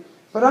bragging,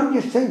 but I'm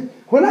just saying,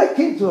 when I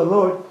came to the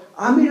Lord,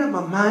 I made up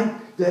my mind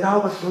that I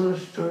was going to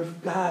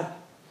serve God.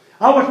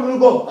 I was going to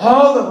go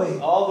all the way.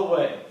 All the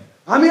way.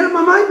 I made up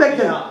my mind back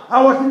then. Yeah.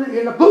 I was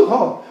in a boot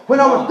hall. When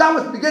I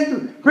was beginning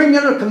to bring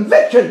in a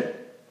conviction.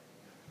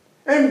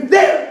 And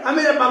there, I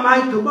made up my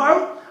mind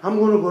tomorrow, I'm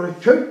going to go to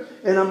church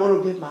and I'm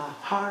going to give my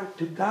heart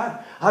to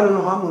God. I don't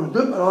know how I'm going to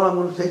do it, but all I'm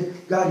going to say,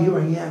 God, here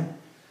I am.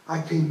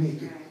 I can't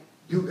make it.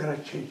 You got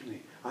to change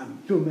me.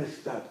 I'm too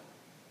messed up.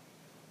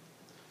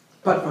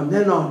 But from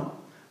then on,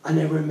 I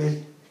never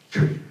missed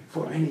church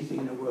for anything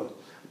in the world.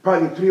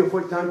 Probably 3 or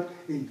 4 times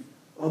in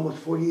almost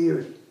 40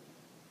 years.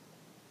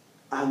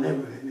 I'll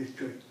never miss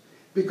church.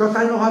 Because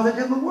I know how the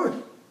devil works.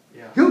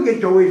 Yeah. He'll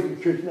get you away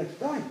from church next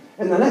time.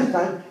 And the next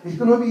time, it's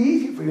going to be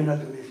easy for you not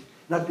to miss,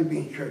 not to be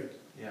in church.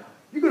 Yeah.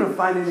 You're going to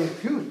find an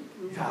excuse.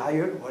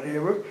 Tired,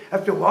 whatever.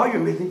 After a while, you're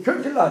missing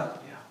church a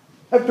lot.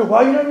 Yeah. After a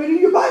while, you're not reading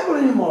your Bible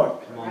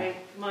anymore. Come on. Right,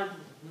 come on.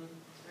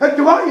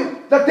 After a while,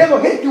 the devil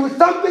hits you with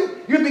something.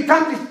 You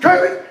become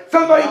discouraged.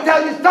 Somebody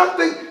tells you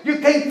something. You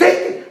can't take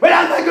it. Well,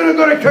 I'm not going to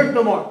go to church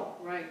no more.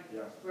 Right,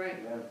 right.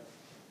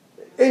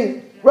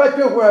 And right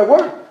there where I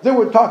work, they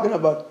were talking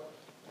about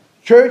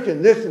church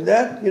and this and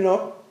that, you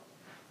know.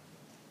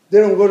 They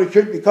don't go to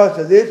church because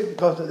of this,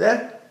 because of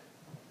that.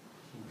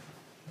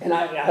 And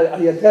I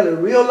tell it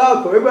real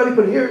loud so everybody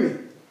could hear me.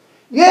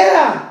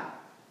 Yeah,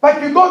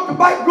 but you go to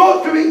buy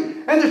groceries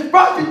and there's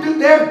prostitutes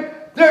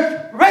there,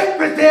 there's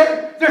rapists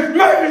there, there's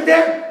murders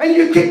there, and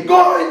you keep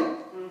going.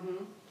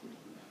 Mm-hmm.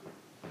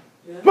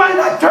 Yeah. Why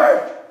not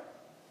church?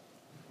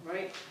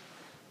 Right,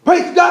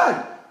 Praise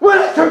God. We're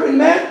not serving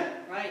man.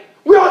 right.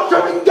 We're all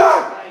serving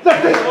God, Right. the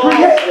great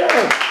creator.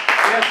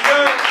 Yes,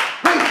 sir.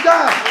 Praise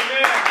God.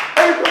 Amen.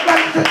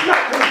 Everybody says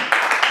nothing.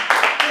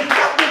 It's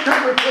not the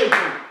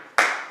conversation.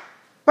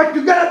 But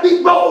you got to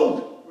be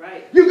bold.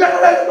 Right. You got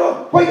to let them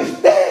know where you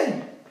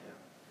stand.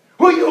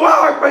 Who you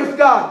are, praise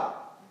God.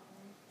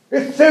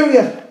 It's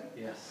serious.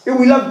 Yes. If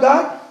we love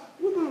God,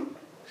 we're going to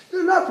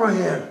stand up for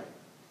Him.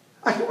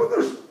 I said, we're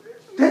going to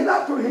stand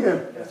up for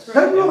Him. That's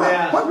Let them know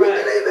Amen. what we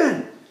Right. believe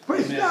in.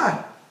 Praise Amen.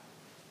 God.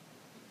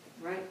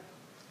 Right.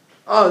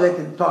 Oh, they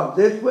can talk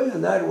this way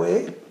and that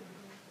way.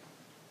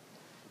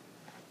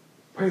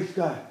 Praise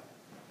God.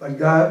 But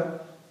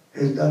God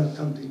has done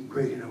something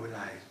great in our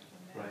lives.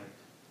 Right.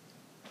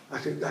 I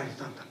said, God has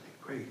done something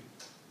great.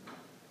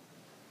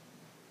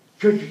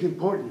 Church is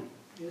important.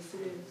 Yes,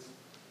 it is.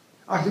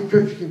 I said,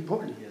 church is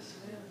important. Yes.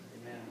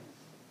 Amen.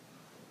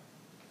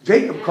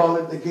 Jacob called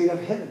it the gate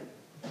of heaven.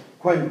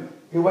 When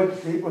he went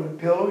to sleep on a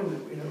pillow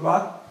in a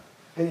rock,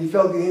 and he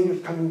felt the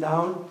angels coming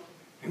down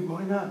and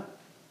going up.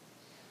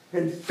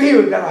 And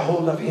fear got a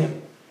hold of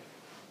him.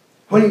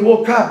 When he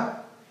woke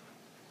up,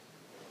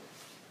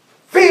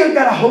 fear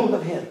got a hold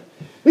of him.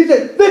 He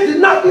said, this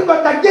is nothing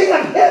but the gate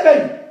of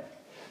heaven.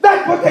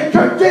 That's what the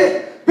church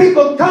is.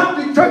 People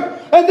come to church,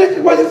 and this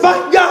is where they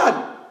find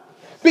God.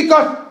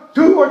 Because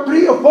 2 or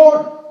 3 or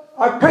 4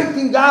 are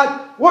praising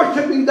God,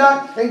 worshiping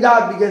God, and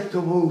God begins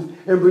to move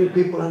and bring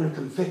people under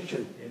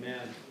conviction. Amen.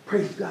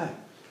 Praise God.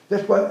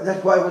 That's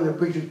why when the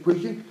preacher's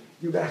preaching,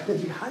 you got to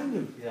stand behind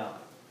him. Yeah.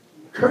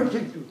 Encourage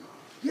him to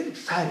get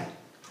excited.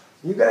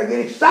 You got to get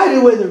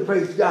excited with him,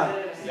 praise God.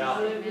 Yes. Yeah.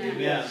 Amen.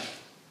 Amen.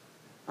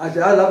 I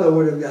said, I love the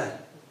Word of God.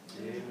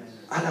 Amen.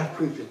 I love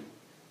preaching.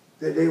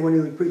 The day when he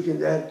was preaching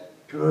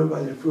that, to learn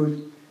by the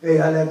fruit, hey,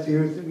 I left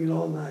here thinking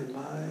all night,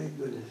 my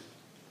goodness.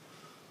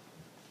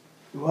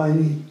 Do I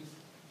need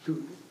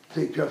to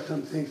take care of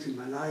some things in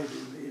my life,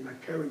 in my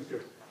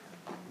character,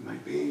 in my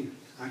being?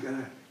 I got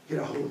to get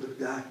a hold of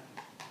God.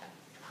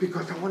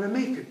 Because I want to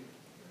make it.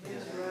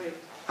 Yes. That's right.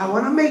 I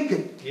want to make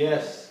it.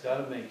 Yes,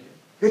 gotta make it.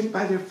 It's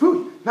by their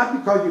fruit. Not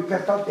because you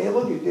cast out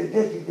devils, you did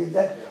this, you did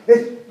that.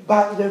 It's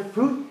by their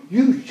fruit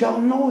you shall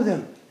know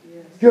them.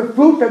 Yes. Your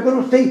fruits are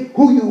going to say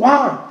who you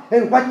are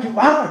and what you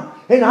are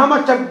and how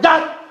much of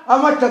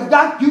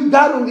God you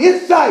got on the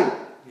inside.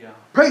 Yeah.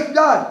 Praise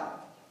God.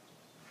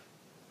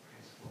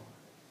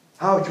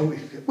 How shall we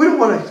escape? We don't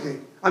want to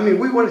escape. I mean,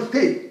 we want to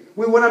escape.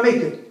 We want to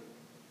make it.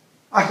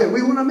 I said,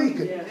 we want to make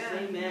it. Yes.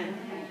 Amen.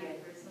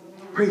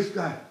 Praise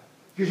God.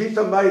 You see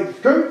somebody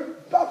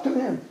discouraged? Talk to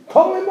him.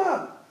 Call him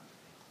up.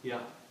 Yeah.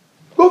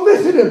 Go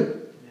visit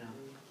him. Yeah.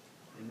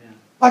 Amen.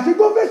 I said,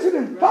 go visit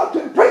him. Talk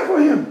to him. Pray for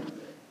him.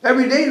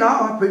 Every day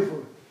now I pray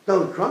for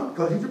Donald Trump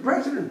because he's the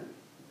president.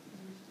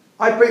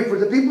 I pray for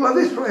the people of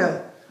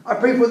Israel. I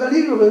pray for the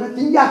leader of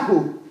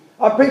Netanyahu.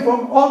 I pray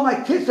for all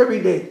my kids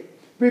every day.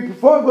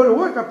 Before I go to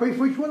work, I pray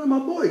for each one of my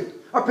boys.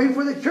 I pray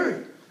for the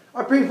church.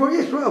 I pray for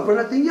Israel, for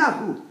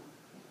Netanyahu.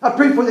 I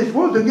pray for this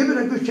world to give it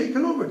a good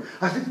shaking over.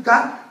 I said,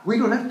 God, we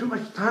don't have too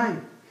much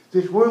time.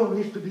 This world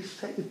needs to be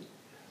saved.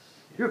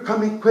 You're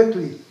coming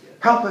quickly.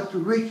 Help us to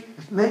reach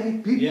as many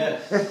people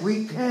Yes. as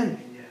we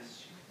can.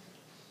 Yes.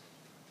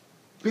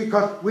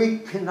 because we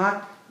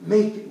cannot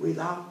make it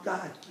without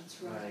God.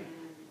 That's right.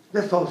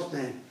 Let's all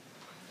stand.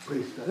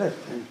 Praise God. Let's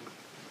stand.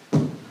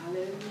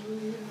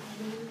 Hallelujah.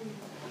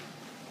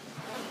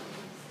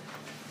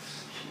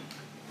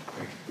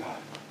 Praise God.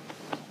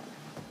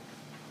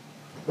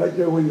 Right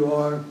there where you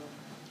are.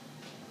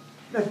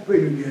 Let's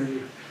pray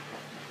together.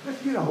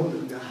 Let's get a hold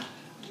of God.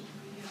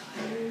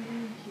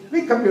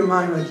 Make up your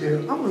mind right there.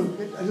 I'm going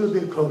to get a little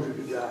bit closer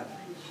to God.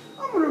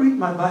 I'm going to read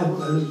my Bible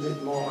a little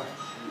bit more.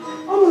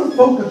 I'm going to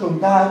focus on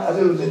God a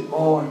little bit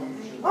more.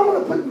 I'm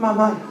going to put my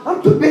mind.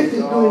 I'm too busy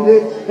doing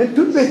this and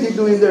too busy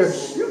doing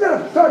this. You got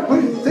to start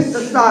putting things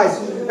aside.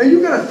 And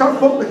you got to start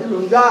focusing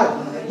on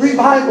God.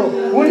 Revival.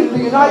 We need to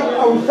unite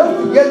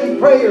ourselves together in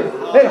prayer.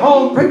 At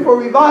home, pray for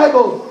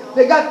revival.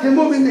 They got to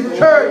move in the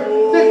church.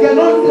 The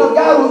anointing of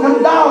God will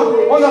come down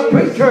on the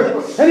preacher.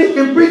 And he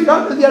can bring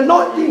under the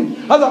anointing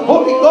of the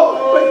Holy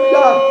Ghost. Praise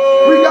God.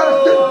 We got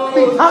to sit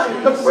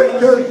behind the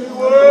preacher.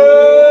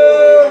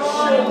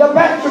 The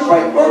pastor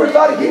pray for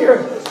everybody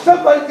here.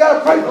 Somebody's got to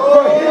pray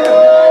for him.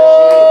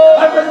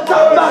 I said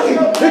somebody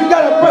has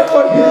got to pray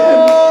for him.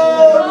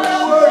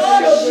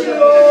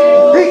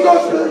 He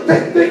goes through the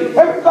same thing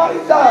everybody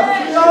does.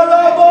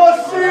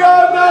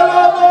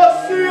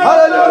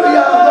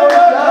 Hallelujah.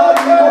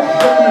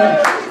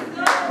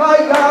 My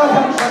God.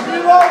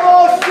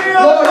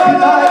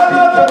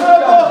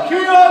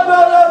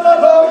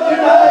 Lord,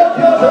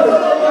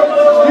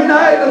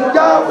 unite us,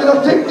 God, with a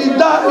same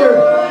desire,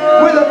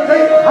 with a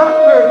same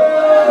hunger.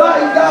 My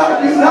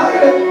God,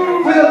 united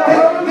with a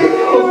same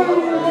people,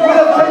 with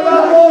a same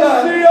hunger.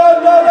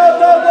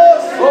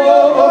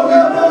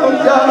 Oh,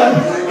 God,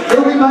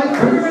 that we might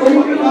pray for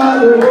one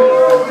another.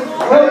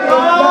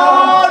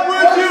 God,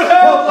 would you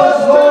help us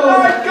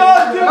tonight,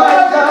 God, to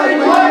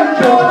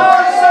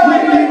we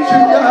need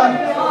you, God.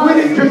 We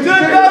need you to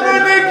never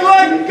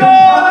neglect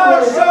God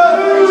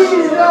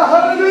ourselves.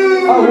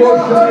 I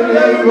worship your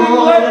name,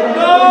 Lord. Neglect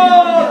God,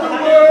 the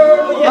word.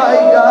 My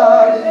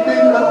God, in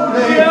Jesus'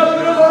 Be name. able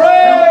to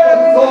pray.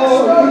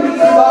 Lord, we need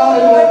the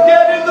Bible.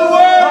 Get in the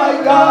word. My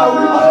God,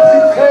 we must be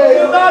saved.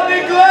 Do not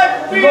neglect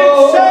being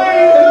Lord,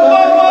 saved.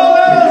 Above all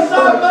else,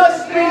 I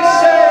must be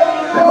saved.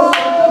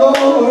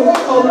 Lord,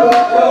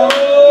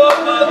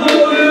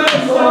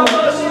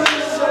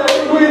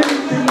 we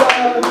need you,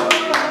 God.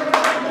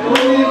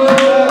 We need you, God.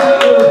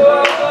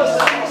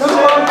 Come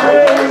on,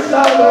 praise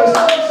others.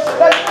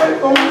 Let's pray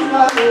for one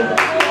another.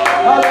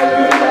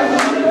 Hallelujah.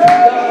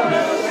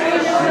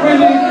 We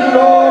need you,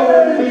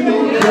 Lord. We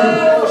need you.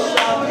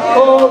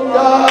 Oh,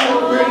 God,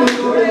 we need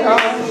you,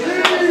 God.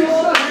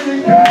 We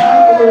need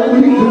power. We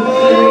need you.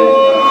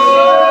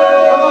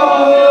 Come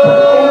on,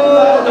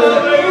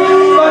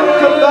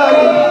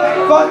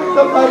 find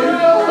somebody.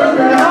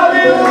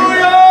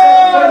 Hallelujah.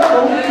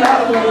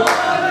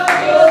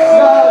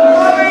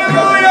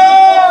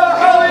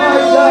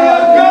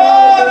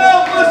 God,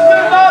 help us to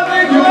not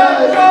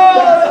neglect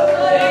God.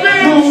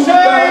 Being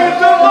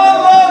saved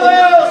above all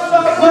else, I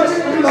must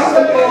be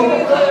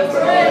saved.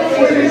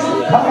 We need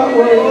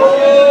power.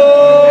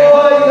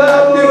 My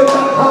God, give us a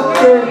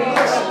hunger.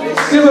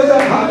 Give us a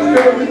hunger,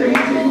 everything,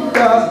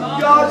 God.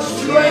 God's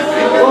strength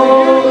in Oh,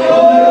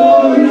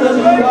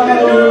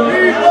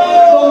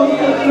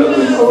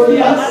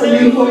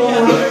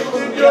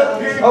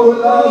 our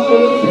love for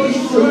the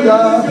peace of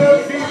God.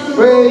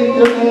 Praise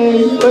your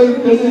name, praise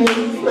your name,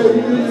 praise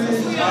your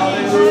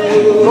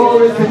name.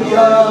 Glory to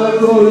God,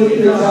 glory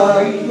to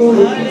God,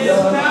 glory to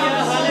God.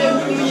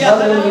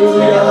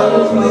 Hallelujah,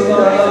 hallelujah.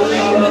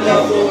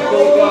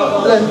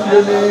 Bless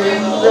your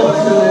name, bless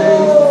your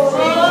name.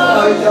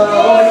 My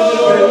God,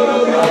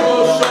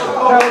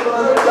 help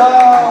us,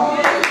 God.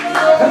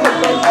 Help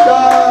us,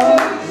 God.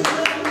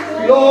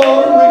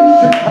 Lord, we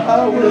need your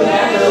power.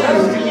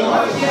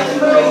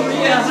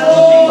 Oh,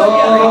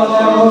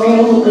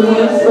 we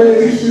want to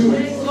praise you. We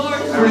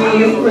want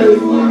to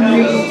praise you.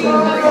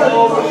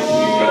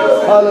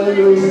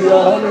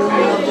 Hallelujah.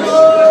 Hallelujah.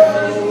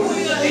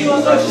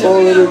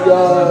 Glory to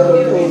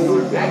God.